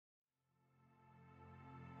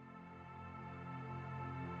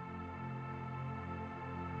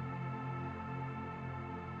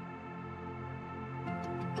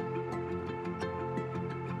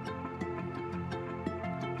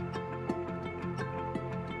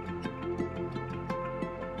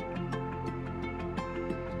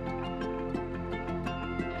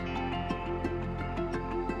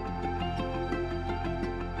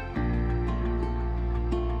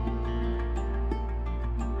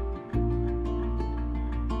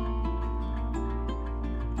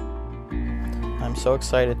I'm so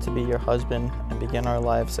excited to be your husband and begin our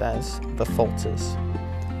lives as the Foltzes.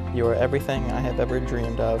 You are everything I have ever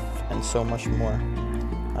dreamed of and so much more.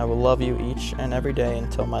 I will love you each and every day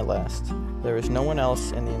until my last. There is no one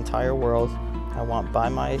else in the entire world I want by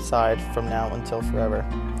my side from now until forever.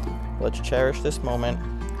 Let's cherish this moment,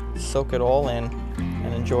 soak it all in,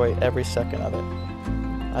 and enjoy every second of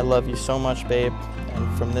it. I love you so much, babe,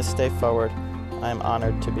 and from this day forward, I am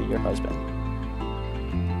honored to be your husband.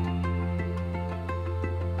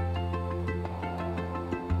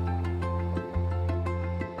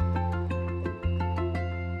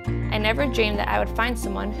 I never dreamed that I would find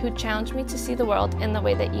someone who challenged me to see the world in the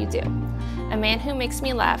way that you do. A man who makes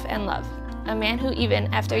me laugh and love. A man who,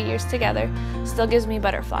 even after years together, still gives me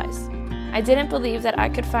butterflies. I didn't believe that I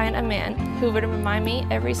could find a man who would remind me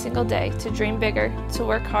every single day to dream bigger, to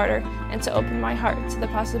work harder, and to open my heart to the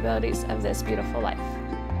possibilities of this beautiful life.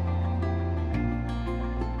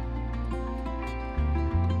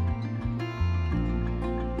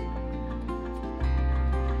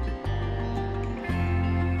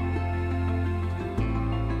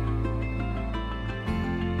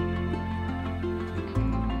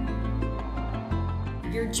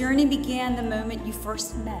 Your journey began the moment you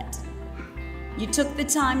first met. You took the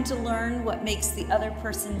time to learn what makes the other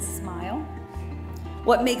person smile,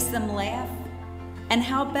 what makes them laugh, and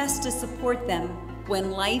how best to support them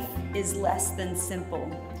when life is less than simple.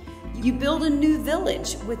 You build a new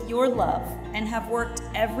village with your love and have worked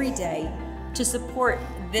every day to support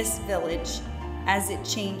this village as it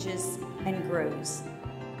changes and grows.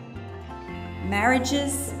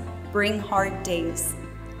 Marriages bring hard days,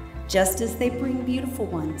 just as they bring beautiful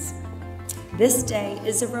ones. This day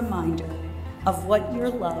is a reminder of what your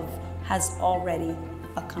love has already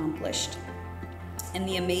accomplished and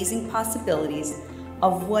the amazing possibilities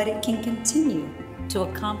of what it can continue to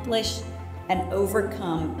accomplish and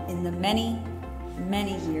overcome in the many,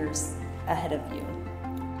 many years ahead of you.